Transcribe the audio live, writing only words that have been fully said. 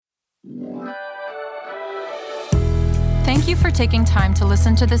Thank you for taking time to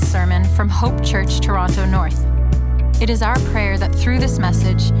listen to this sermon from Hope Church, Toronto North. It is our prayer that through this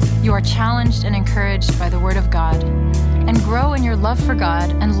message, you are challenged and encouraged by the Word of God and grow in your love for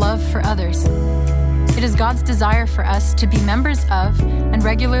God and love for others. It is God's desire for us to be members of and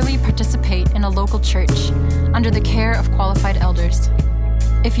regularly participate in a local church under the care of qualified elders.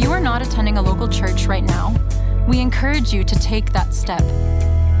 If you are not attending a local church right now, we encourage you to take that step.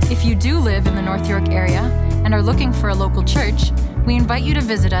 If you do live in the North York area and are looking for a local church, we invite you to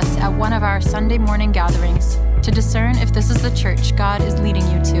visit us at one of our Sunday morning gatherings to discern if this is the church God is leading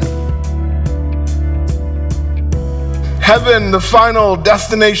you to. Heaven, the final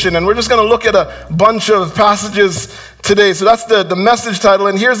destination. And we're just going to look at a bunch of passages today. So that's the message title.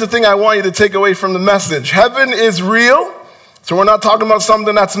 And here's the thing I want you to take away from the message. Heaven is real. So we're not talking about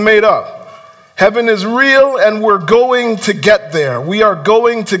something that's made up. Heaven is real, and we're going to get there. We are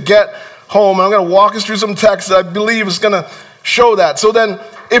going to get home. I'm going to walk us through some text that I believe is going to show that. So then,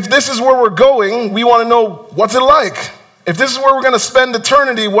 if this is where we're going, we want to know, what's it like? If this is where we're going to spend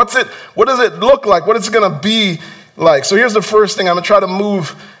eternity, what does it look like? What is it going to be like? So here's the first thing. I'm going to try to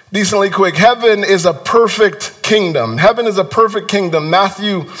move decently quick. Heaven is a perfect kingdom. Heaven is a perfect kingdom.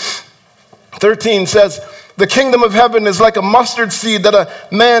 Matthew 13 says, "The kingdom of heaven is like a mustard seed that a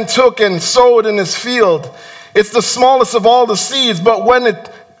man took and sowed in his field. It's the smallest of all the seeds, but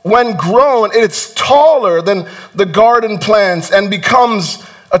when grown, it's taller than the garden plants and becomes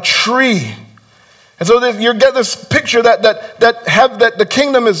a tree." And so you get this picture that the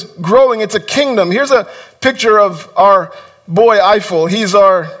kingdom is growing. It's a kingdom. Here's a picture of our boy Eiffel. He's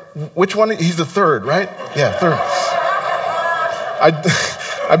our, which one? He's the third, right? Yeah, third.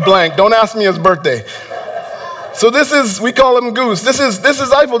 I blanked. Don't ask me his birthday. So we call him Goose. This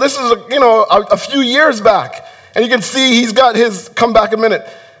is Eiffel. This is, a few years back. And you can see he's got come back a minute.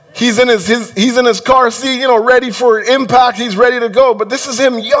 He's in his car seat, ready for impact. He's ready to go. But this is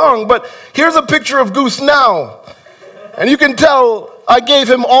him young. But here's a picture of Goose now. And you can tell I gave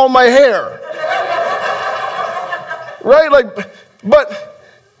him all my hair. Right? But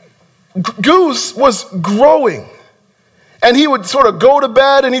Goose was growing. And he would sort of go to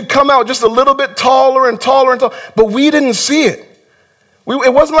bed and he'd come out just a little bit taller and taller and taller. But we didn't see it.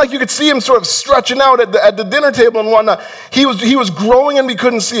 It wasn't like you could see him sort of stretching out at the dinner table and whatnot. He was growing and we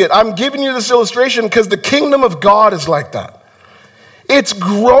couldn't see it. I'm giving you this illustration because the kingdom of God is like that. It's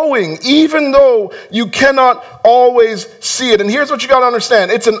growing even though you cannot always see it. And here's what you got to understand.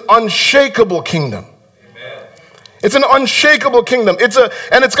 It's an unshakable kingdom. It's an unshakable kingdom. It's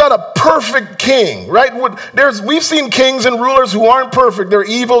got a perfect king, right? We've seen kings and rulers who aren't perfect. They're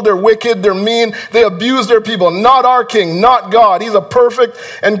evil, they're wicked, they're mean, they abuse their people. Not our king, not God. He's a perfect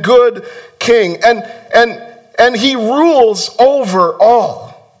and good king. And he rules over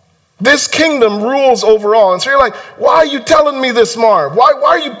all. This kingdom rules over all. And so you're like, why are you telling me this, Marv? Why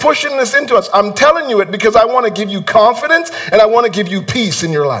are you pushing this into us? I'm telling you it because I want to give you confidence and I want to give you peace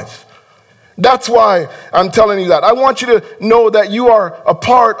in your life. That's why I'm telling you that. I want you to know that you are a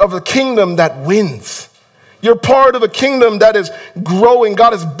part of a kingdom that wins. You're part of a kingdom that is growing.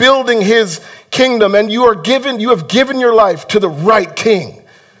 God is building his kingdom, and you have given your life to the right king.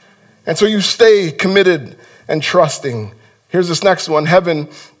 And so you stay committed and trusting. Here's this next one. Heaven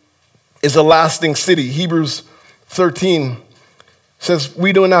is a lasting city. Hebrews 13 says,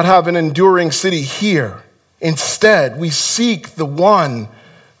 "We do not have an enduring city here. Instead, we seek the one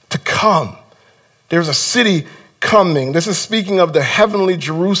to come." There's a city coming. This is speaking of the heavenly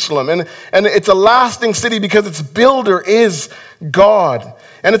Jerusalem. And it's a lasting city because its builder is God.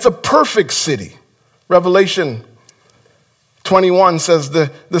 And it's a perfect city. Revelation 21 says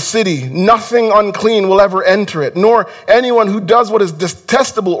the city, nothing unclean will ever enter it, nor anyone who does what is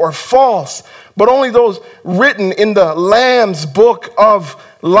detestable or false, but only those written in the Lamb's book of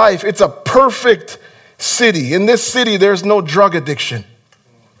life. It's a perfect city. In this city, there's no drug addiction.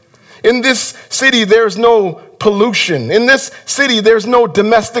 In this city, there's no pollution. In this city, there's no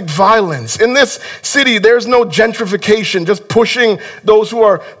domestic violence. In this city, there's no gentrification, just pushing those who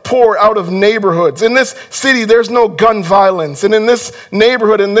are poor out of neighborhoods. In this city, there's no gun violence. And in this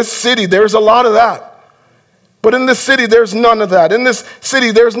neighborhood, in this city, there's a lot of that. But in this city, there's none of that. In this city,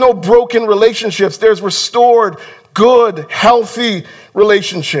 there's no broken relationships. There's restored, good, healthy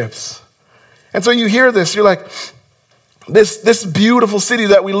relationships. And so you hear this, you're like, this beautiful city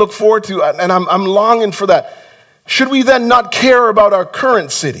that we look forward to, and I'm longing for that. Should we then not care about our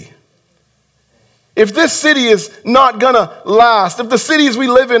current city? If this city is not gonna last, if the cities we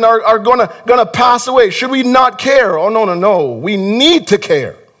live in are gonna pass away, should we not care? Oh, no. We need to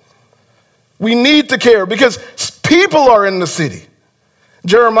care. We need to care because people are in the city.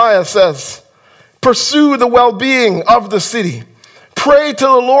 Jeremiah says, pursue the well-being of the city. Pray to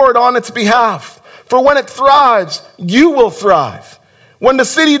the Lord on its behalf. For when it thrives, you will thrive. When the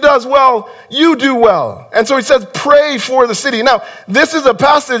city does well, you do well. And so he says, pray for the city. Now, this is a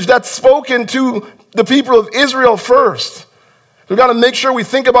passage that's spoken to the people of Israel first. We've got to make sure we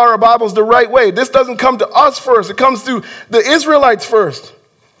think about our Bibles the right way. This doesn't come to us first. It comes to the Israelites first.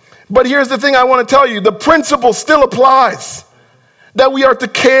 But here's the thing I want to tell you. The principle still applies. That we are to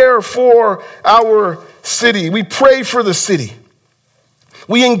care for our city. We pray for the city.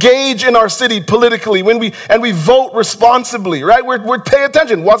 We engage in our city politically and we vote responsibly, right? We pay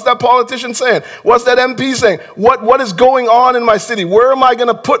attention. What's that politician saying? What's that MP saying? What is going on in my city? Where am I going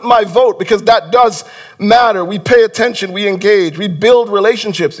to put my vote? Because that does matter. We pay attention. We engage. We build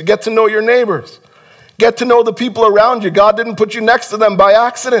relationships. You get to know your neighbors. Get to know the people around you. God didn't put you next to them by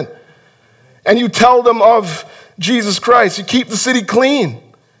accident. And you tell them of Jesus Christ. You keep the city clean,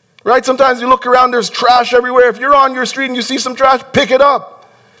 right? Sometimes you look around, there's trash everywhere. If you're on your street and you see some trash, pick it up.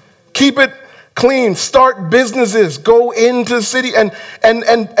 Keep it clean. Start businesses. Go into the city and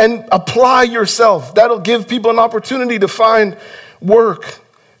apply yourself. That'll give people an opportunity to find work.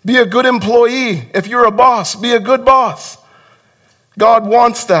 Be a good employee. If you're a boss, be a good boss. God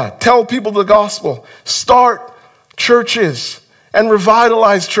wants that. Tell people the gospel. Start churches and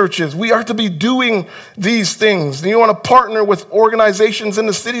revitalize churches. We are to be doing these things. You want to partner with organizations in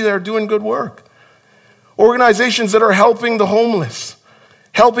the city that are doing good work. Organizations that are helping the homeless.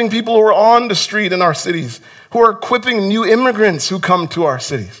 Helping people who are on the street in our cities, who are equipping new immigrants who come to our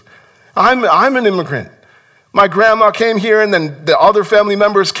cities. I'm an immigrant. My grandma came here and then the other family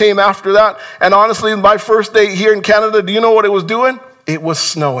members came after that. And honestly, my first day here in Canada, do you know what it was doing? It was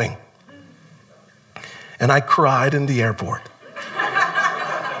snowing. And I cried in the airport.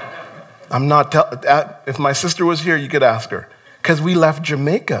 If my sister was here, you could ask her. Because we left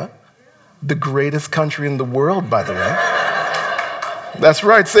Jamaica, the greatest country in the world, by the way. That's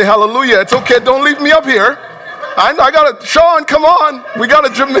right. Say hallelujah. It's okay. Don't leave me up here. I got to, Sean, come on. We got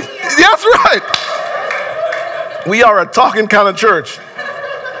to Jamaica. That's right. We are a talking kind of church.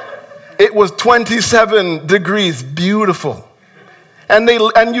 It was 27 degrees, beautiful. And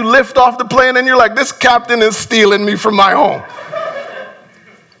you lift off the plane and you're like, this captain is stealing me from my home.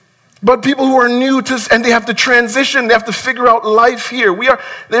 But people who are new to, and they have to transition, they have to figure out life here.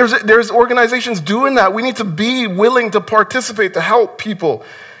 There's organizations doing that. We need to be willing to participate, to help people.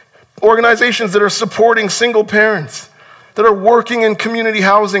 Organizations that are supporting single parents, that are working in community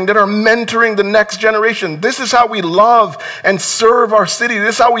housing, that are mentoring the next generation. This is how we love and serve our city.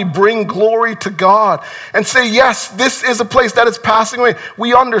 This is how we bring glory to God and say, yes, this is a place that is passing away.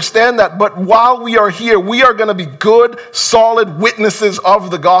 We understand that, but while we are here, we are going to be good, solid witnesses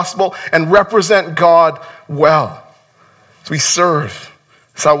of the gospel and represent God well. So we serve.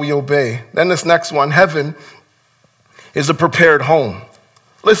 That's how we obey. Then this next one, heaven is a prepared home.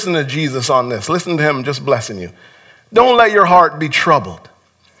 Listen to Jesus on this. Listen to him just blessing you. Don't let your heart be troubled.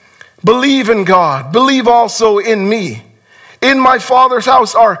 Believe in God. Believe also in me. In my Father's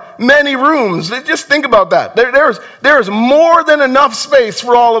house are many rooms. Just think about that. There's more than enough space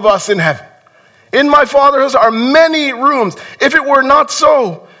for all of us in heaven. In my Father's house are many rooms. If it were not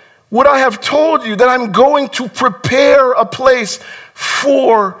so, would I have told you that I'm going to prepare a place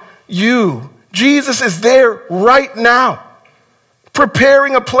for you? Jesus is there right now.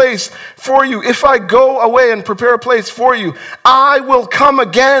 Preparing a place for you. If I go away and prepare a place for you, I will come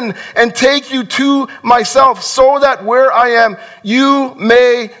again and take you to myself so that where I am, you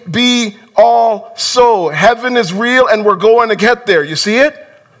may be also. Heaven is real and we're going to get there. You see it?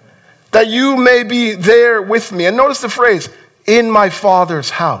 That you may be there with me. And notice the phrase, in my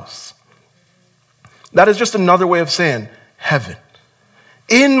Father's house. That is just another way of saying heaven.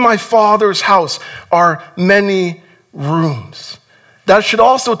 In my Father's house are many rooms. That should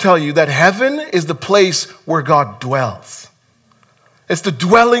also tell you that heaven is the place where God dwells. It's the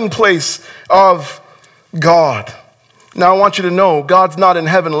dwelling place of God. Now I want you to know, God's not in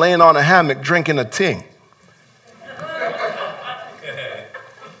heaven laying on a hammock drinking a ting.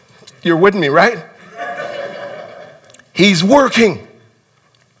 You're with me, right? He's working.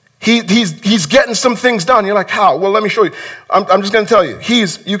 He's getting some things done. You're like, how? Well, let me show you. I'm just going to tell you.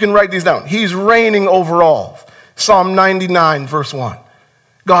 You can write these down. He's reigning over all. Psalm 99, verse 1.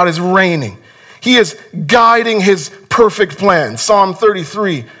 God is reigning. He is guiding his perfect plan. Psalm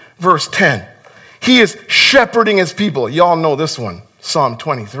 33, verse 10. He is shepherding his people. Y'all know this one. Psalm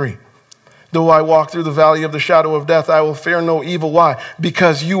 23. Though I walk through the valley of the shadow of death, I will fear no evil. Why?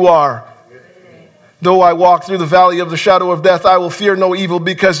 Because you are. Though I walk through the valley of the shadow of death, I will fear no evil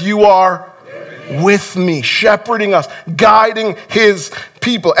because you are with me, shepherding us, guiding his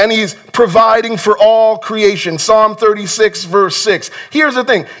people, and he's providing for all creation. Psalm 36, verse 6. Here's the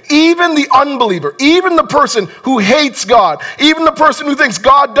thing. Even the unbeliever, even the person who hates God, even the person who thinks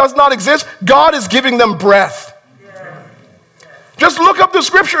God does not exist, God is giving them breath. Just look up the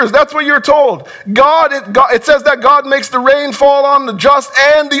scriptures. That's what you're told. It says that God makes the rain fall on the just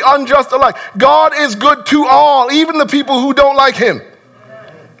and the unjust alike. God is good to all, even the people who don't like him.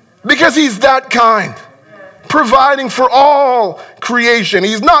 Because he's that kind. Providing for all creation.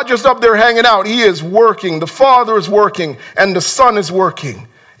 He's not just up there hanging out. He is working. The Father is working and the Son is working.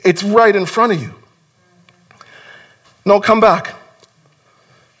 It's right in front of you. No, come back.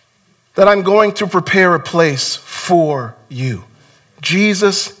 That I'm going to prepare a place for you.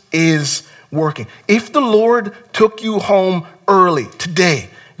 Jesus is working. If the Lord took you home early today,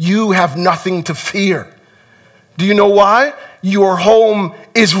 you have nothing to fear. Do you know why? Your home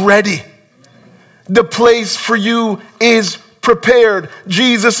is ready. The place for you is prepared.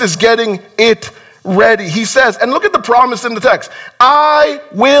 Jesus is getting it ready. He says, and look at the promise in the text, I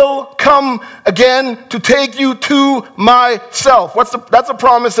will come again to take you to myself. That's a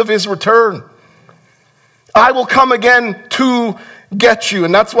promise of his return. I will come again to get you.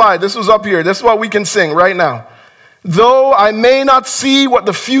 And that's why this was up here. This is what we can sing right now. Though I may not see what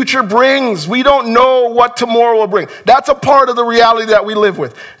the future brings, we don't know what tomorrow will bring. That's a part of the reality that we live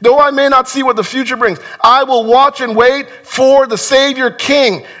with. Though I may not see what the future brings, I will watch and wait for the Savior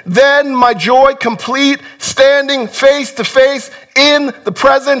King. Then my joy complete, standing face to face in the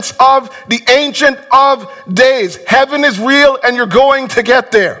presence of the Ancient of Days. Heaven is real and you're going to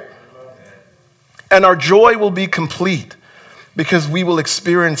get there. And our joy will be complete because we will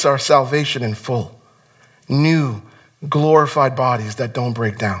experience our salvation in full. New, glorified bodies that don't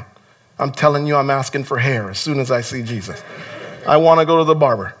break down. I'm telling you, I'm asking for hair as soon as I see Jesus. I want to go to the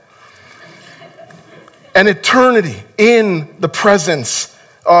barber. An eternity in the presence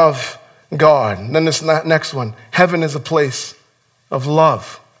of God. And then this next one, heaven is a place of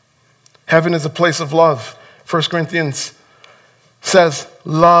love. Heaven is a place of love. 1 Corinthians says,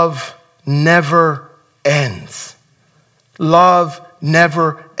 love never ends. Love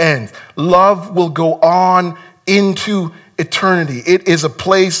never ends. Love will go on into eternity. It is a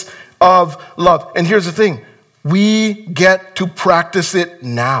place of love. And here's the thing. We get to practice it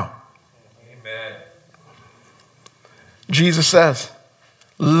now. Amen. Jesus says,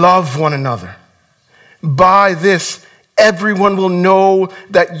 love one another. By this, everyone will know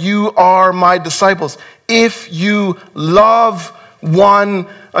that you are my disciples. If you love one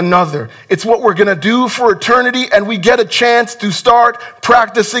another. It's what we're going to do for eternity, and we get a chance to start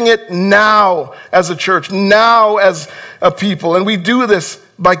practicing it now as a church, now as a people. And we do this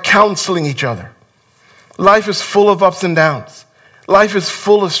by counseling each other. Life is full of ups and downs. Life is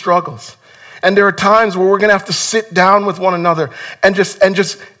full of struggles. And there are times where we're going to have to sit down with one another and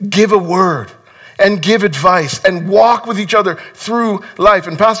just give a word and give advice and walk with each other through life.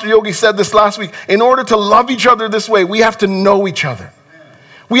 And Pastor Yogi said this last week, in order to love each other this way, we have to know each other.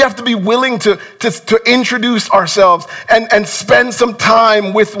 We have to be willing to introduce ourselves and spend some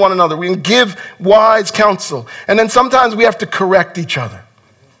time with one another. We can give wise counsel. And then sometimes we have to correct each other.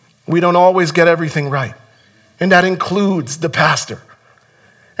 We don't always get everything right. And that includes the pastor.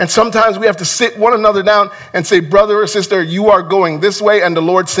 And sometimes we have to sit one another down and say, brother or sister, you are going this way, and the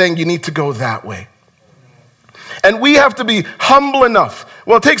Lord's saying you need to go that way. And we have to be humble enough.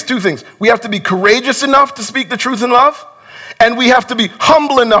 Well, it takes two things. We have to be courageous enough to speak the truth in love, and we have to be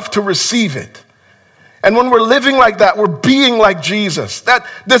humble enough to receive it. And when we're living like that, we're being like Jesus.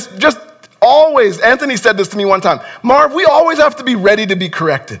 Anthony said this to me one time, Marv, we always have to be ready to be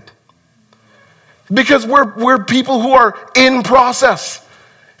corrected. Because we're people who are in process.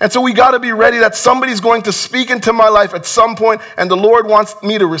 And so we got to be ready that somebody's going to speak into my life at some point, and the Lord wants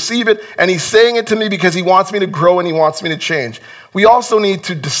me to receive it, and he's saying it to me because he wants me to grow and he wants me to change. We also need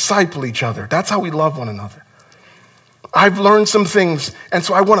to disciple each other. That's how we love one another. I've learned some things, and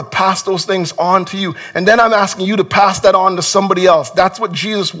so I want to pass those things on to you. And then I'm asking you to pass that on to somebody else. That's what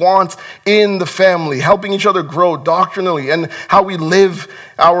Jesus wants in the family, helping each other grow doctrinally and how we live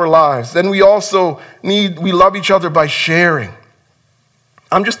our lives. Then we also we love each other by sharing.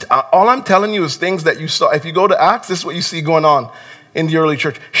 All I'm telling you is things that you saw. If you go to Acts, this is what you see going on in the early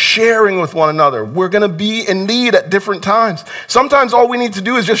church. Sharing with one another. We're going to be in need at different times. Sometimes all we need to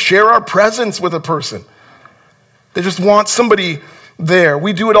do is just share our presence with a person. They just want somebody there.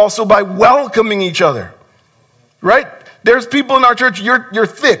 We do it also by welcoming each other, right? There's people in our church, you're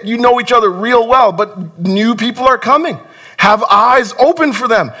thick. You know each other real well, but new people are coming. Have eyes open for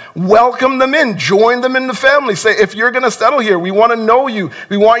them. Welcome them in. Join them in the family. Say, if you're going to settle here, we want to know you.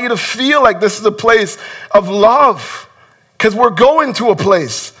 We want you to feel like this is a place of love. because we're going to a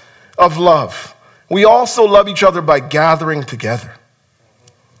place of love. We also love each other by gathering together.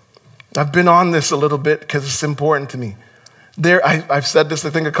 I've been on this a little bit because it's important to me. I've said this, I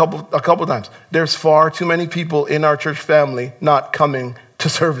think, a couple times. There's far too many people in our church family not coming to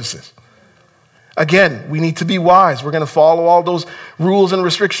services. Again, we need to be wise. We're going to follow all those rules and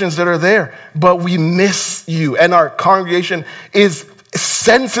restrictions that are there. But we miss you. And our congregation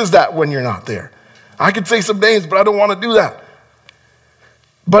senses that when you're not there. I could say some names, but I don't want to do that.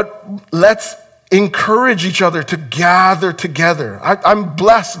 But let's encourage each other to gather together. I'm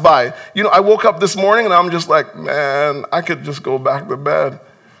blessed by, I woke up this morning and I'm just like, man, I could just go back to bed.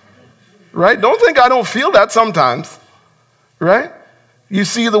 Right? Don't think I don't feel that sometimes. Right? You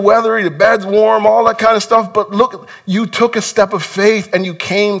see the weather, the bed's warm, all that kind of stuff. But look, you took a step of faith and you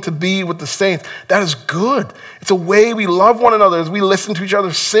came to be with the saints. That is good. It's a way we love one another as we listen to each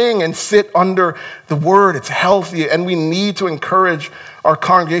other sing and sit under the word. It's healthy, and we need to encourage our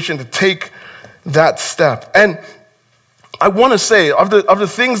congregation to take that step. And I want to say, of the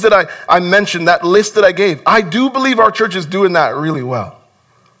things that I mentioned, that list that I gave, I do believe our church is doing that really well.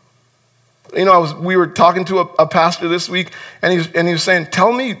 We were talking to a pastor this week, and he was saying,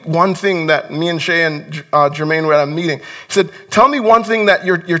 tell me one thing that me and Shay and Jermaine were at a meeting. He said, tell me one thing that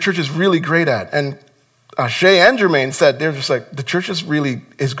your church is really great at. And Shay and Jermaine said, they're just like, the church is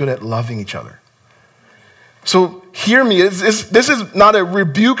good at loving each other. So hear me, this is not a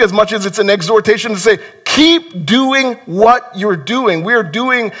rebuke as much as it's an exhortation to say, keep doing what you're doing. We're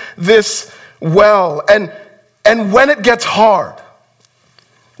doing this well. And when it gets hard,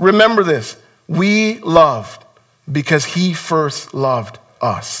 remember this. We love because he first loved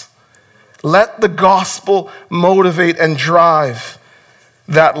us. Let the gospel motivate and drive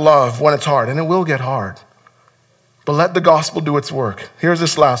that love when it's hard. And it will get hard. But let the gospel do its work. Here's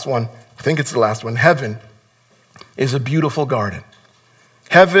this last one. I think it's the last one. Heaven is a beautiful garden.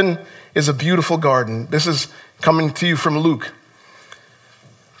 Heaven is a beautiful garden. This is coming to you from Luke.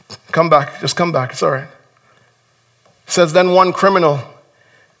 Come back. Just come back. It's all right. It says, then one criminal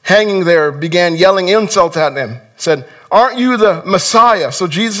hanging there began yelling insult at him. Said, aren't you the Messiah? So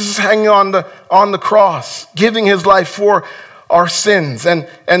Jesus is hanging on the cross, giving his life for our sins. And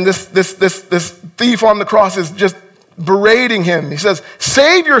this thief on the cross is just berating him. He says,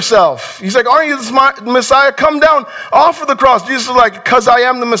 save yourself. He's like, aren't you the Messiah? Come down off of the cross. Jesus is like, because I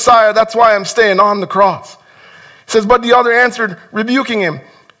am the Messiah, that's why I'm staying on the cross. He says, but the other answered, rebuking him,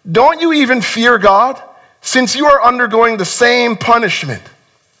 don't you even fear God, since you are undergoing the same punishment?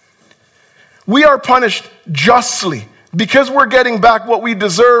 We are punished justly because we're getting back what we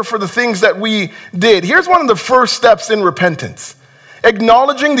deserve for the things that we did. Here's one of the first steps in repentance: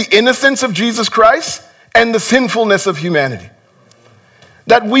 acknowledging the innocence of Jesus Christ and the sinfulness of humanity.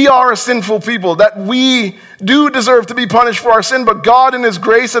 That we are a sinful people, that we do deserve to be punished for our sin, but God in his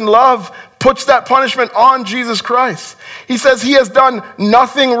grace and love puts that punishment on Jesus Christ. He says he has done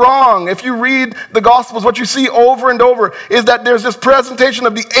nothing wrong. If you read the Gospels, what you see over and over is that there's this presentation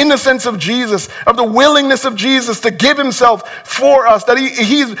of the innocence of Jesus, of the willingness of Jesus to give himself for us, that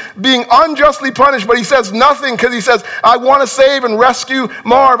he's being unjustly punished, but he says nothing because he says, I want to save and rescue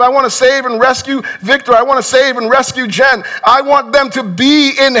Marv. I want to save and rescue Victor. I want to save and rescue Jen. I want them to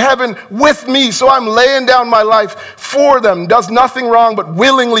be in heaven with me, so I'm laying down my life for them. Does nothing wrong, but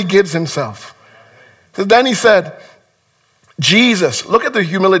willingly gives himself. So then he said, Jesus, look at the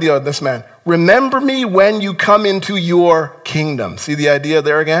humility of this man. Remember me when you come into your kingdom. See the idea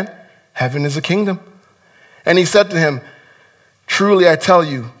there again? Heaven is a kingdom. And he said to him, truly I tell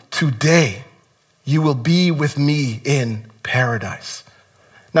you, today you will be with me in paradise.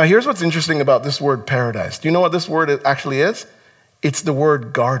 Now here's what's interesting about this word paradise. Do you know what this word actually is? It's the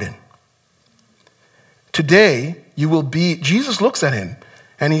word garden. Today you will be, Jesus looks at him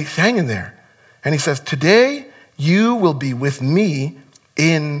and he's hanging there. And he says, today you will be with me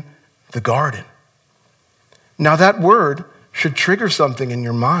in the garden. Now that word should trigger something in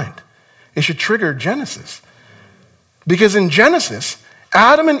your mind. It should trigger Genesis. Because in Genesis,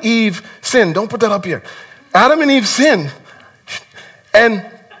 Adam and Eve sinned. Don't put that up here. Adam and Eve sinned. And,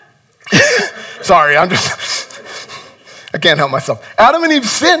 sorry, I can't help myself. Adam and Eve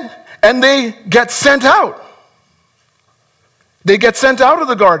sin, and they get sent out. They get sent out of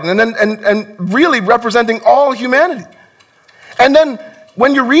the garden, and really representing all humanity. And then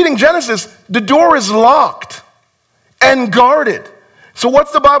when you're reading Genesis, the door is locked and guarded. So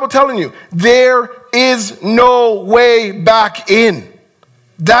what's the Bible telling you? There is no way back in.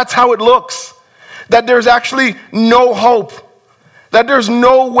 That's how it looks. That there's actually no hope. That there's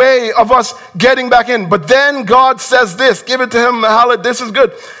no way of us getting back in. But then God says this, give it to him, Mahalat, this is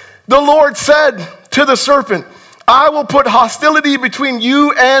good. The Lord said to the serpent, I will put hostility between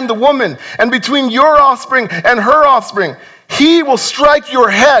you and the woman, and between your offspring and her offspring. He will strike your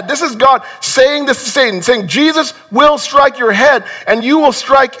head. This is God saying this to Satan, saying Jesus will strike your head and you will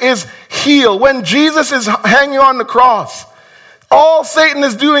strike his heel. When Jesus is hanging on the cross, all Satan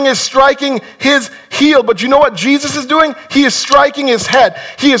is doing is striking his heel. But you know what Jesus is doing? He is striking his head.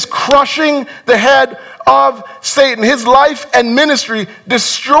 He is crushing the head of Satan. His life and ministry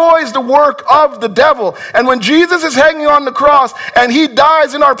destroys the work of the devil. And when Jesus is hanging on the cross and he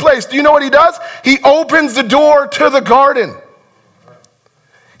dies in our place, do you know what he does? He opens the door to the garden.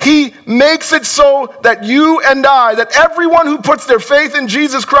 He makes it so that you and I, that everyone who puts their faith in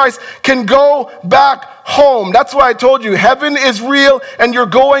Jesus Christ can go back home. That's why I told you, heaven is real and you're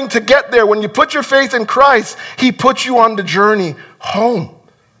going to get there. When you put your faith in Christ, he puts you on the journey home.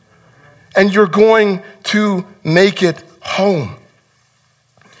 And you're going to make it home.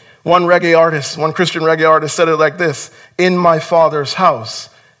 One Christian reggae artist said it like this: in my Father's house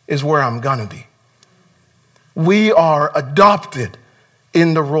is where I'm gonna be. We are adopted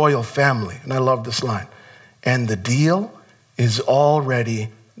in the royal family. And I love this line. And the deal is already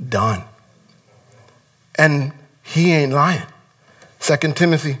done. And he ain't lying. 2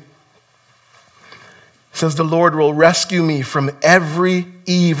 Timothy says, the Lord will rescue me from every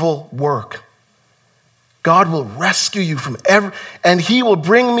evil work. God will rescue you from and he will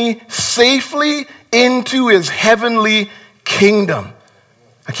bring me safely into his heavenly kingdom.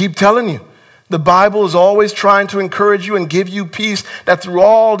 I keep telling you, the Bible is always trying to encourage you and give you peace, that through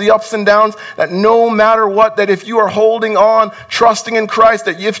all the ups and downs, that no matter what, that if you are holding on, trusting in Christ,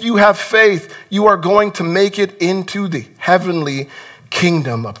 that if you have faith, you are going to make it into the heavenly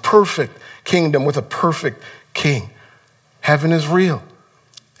kingdom, a perfect kingdom with a perfect king. Heaven is real,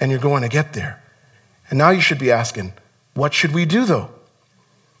 and you're going to get there. And now you should be asking, what should we do though,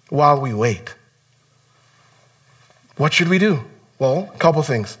 while we wait? What should we do? Well, a couple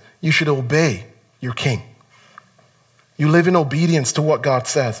things. You should obey your king. You live in obedience to what God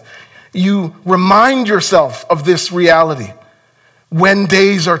says. You remind yourself of this reality when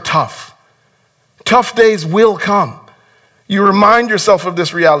days are tough. Tough days will come. You remind yourself of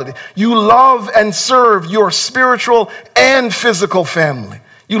this reality. You love and serve your spiritual and physical family.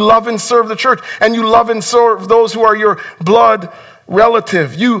 You love and serve the church, and you love and serve those who are your blood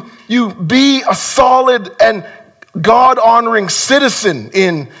relative. You be a solid and God-honoring citizen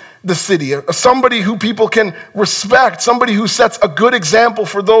in the city, somebody who people can respect, somebody who sets a good example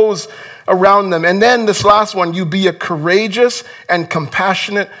for those around them. And then this last one, you be a courageous and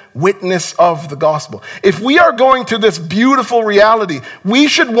compassionate witness of the gospel. If we are going to this beautiful reality, we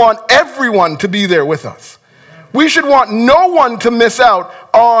should want everyone to be there with us. We should want no one to miss out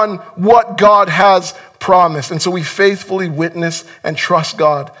on what God has promised. And so we faithfully witness and trust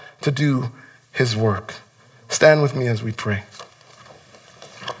God to do his work. Stand with me as we pray.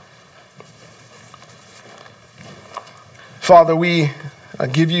 Father, we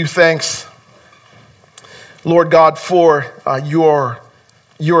give you thanks, Lord God, for your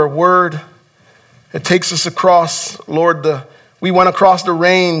word. It takes us across, Lord, we went across the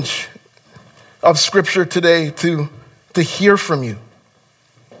range of Scripture today to hear from you.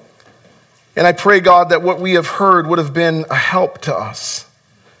 And I pray, God, that what we have heard would have been a help to us.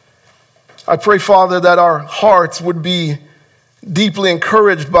 I pray, Father, that our hearts would be deeply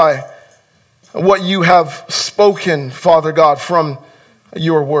encouraged by what you have spoken, Father God, from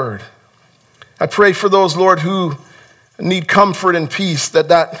your word. I pray for those, Lord, who need comfort and peace,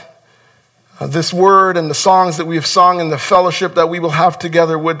 that this word and the songs that we have sung and the fellowship that we will have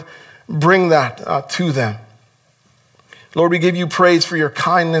together would bring that to them. Lord, we give you praise for your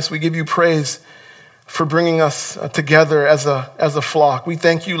kindness. We give you praise for bringing us together as a flock. We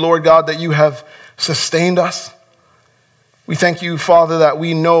thank you, Lord God, that you have sustained us. We thank you, Father, that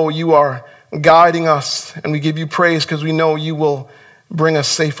we know you are guiding us, and we give you praise because we know you will bring us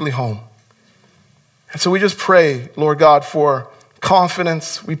safely home. And so we just pray, Lord God, for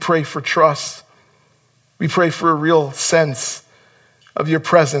confidence. We pray for trust. We pray for a real sense of your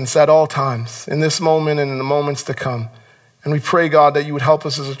presence at all times, in this moment and in the moments to come. And we pray, God, that you would help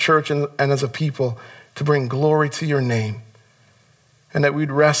us as a church and as a people to bring glory to your name, and that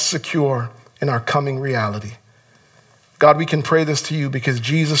we'd rest secure in our coming reality. God, we can pray this to you because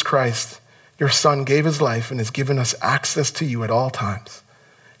Jesus Christ, your Son, gave his life and has given us access to you at all times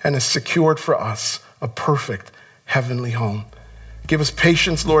and has secured for us a perfect heavenly home. Give us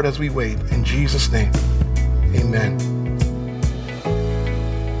patience, Lord, as we wait. In Jesus' name, amen.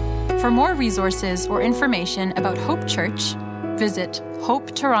 For more resources or information about Hope Church, visit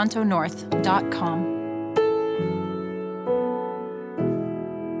hopetorontonorth.com.